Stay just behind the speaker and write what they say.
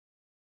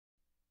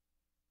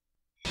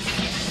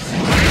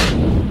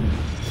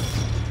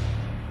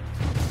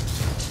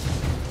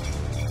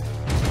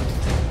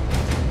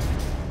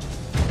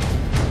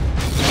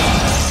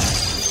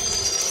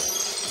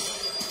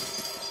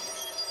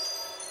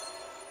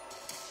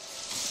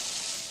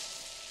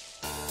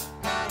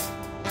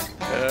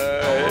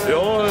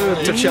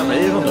första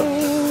tillkännagivande.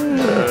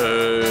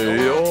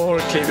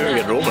 Jag kliver ur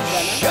garderoben.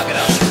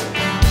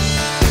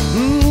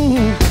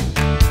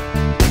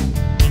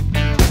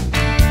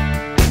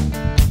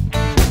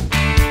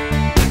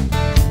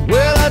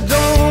 Well, I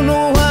don't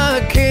know why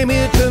I came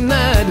here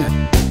tonight.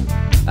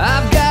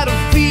 I've got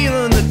a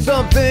feeling that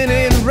something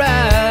ain't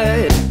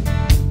right.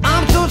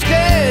 I'm so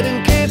scared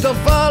in case I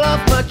fall off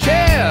my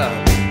chair,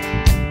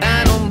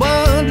 and I'm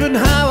wondering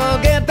how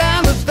I'll get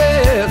down the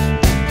stairs.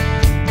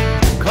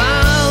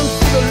 Clowns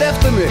to the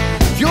left of me,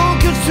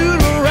 jokers to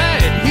the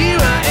right. Here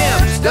I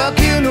am, stuck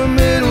in the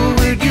middle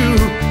with you.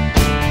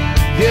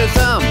 Yes,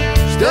 I'm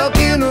stuck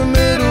in the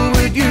middle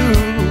with you,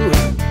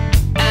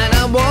 and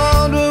I'm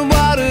wondering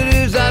what it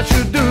is I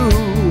should do.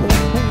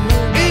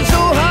 It's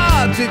so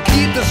hard to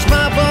keep the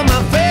smile from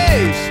my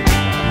face.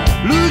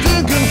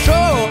 Losing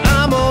control,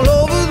 I'm all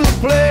over the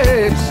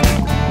place.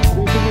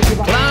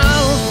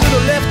 Clowns to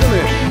the left of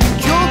me,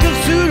 jokers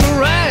to the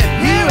right.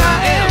 Here I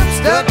am,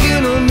 stuck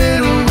in the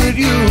middle with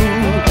you.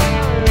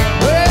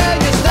 Well,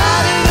 you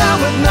started out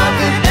with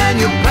nothing, and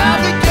you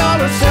probably call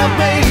a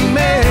self-made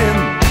man.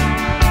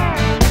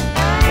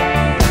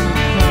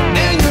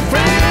 And your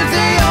friends,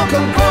 they all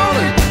come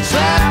calling,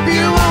 slap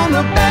you on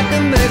the back,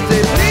 and they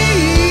say,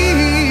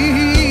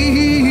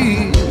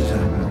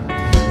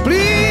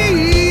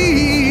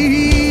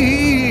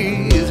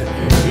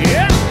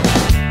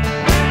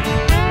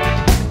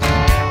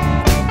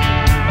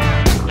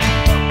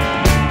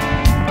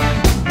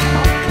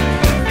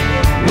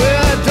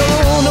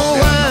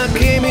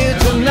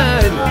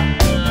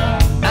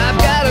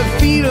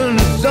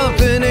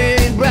 something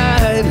ain't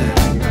right.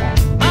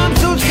 I'm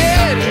so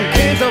scared in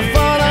case I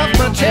fall off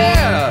my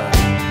chair,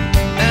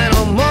 and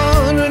I'm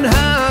wondering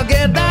how I'll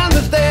get down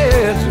the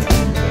stairs.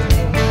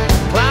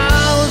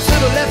 Clowns to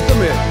the left of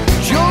me,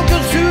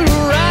 jokers to the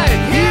right.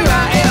 Here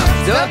I am,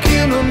 stuck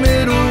in the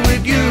middle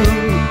with you.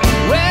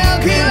 Well,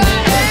 here I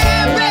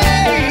am, baby.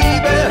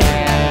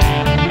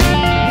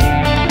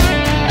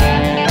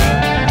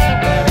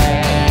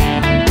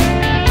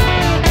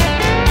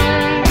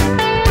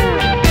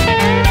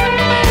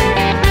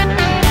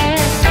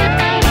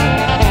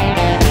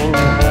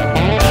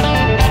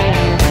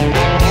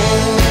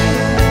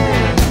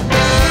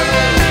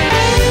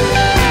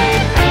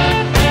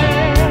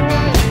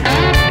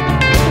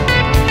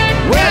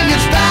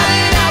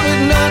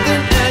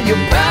 You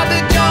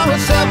probably call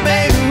yourself a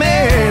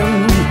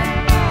man,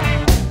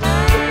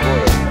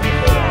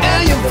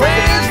 and your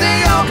friends, they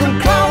all come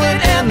calling,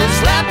 and they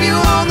slap you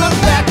on the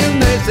back,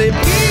 and they say,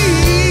 please,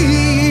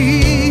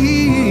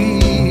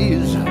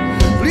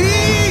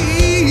 please,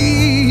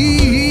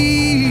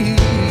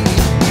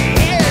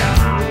 yeah.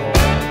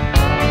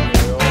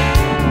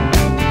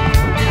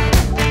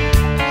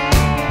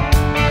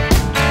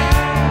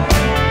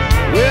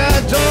 Well,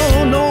 I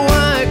don't know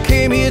why I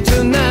came here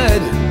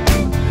tonight.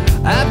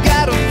 I've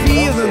got a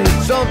feeling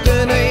that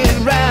something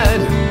ain't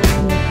right.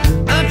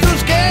 I'm too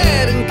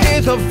scared in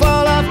case I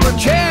fall off my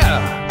chair,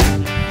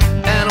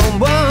 and I'm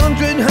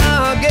wondering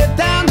how I'll get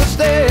down the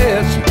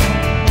stairs.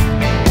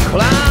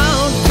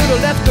 Clowns to the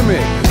left of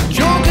me,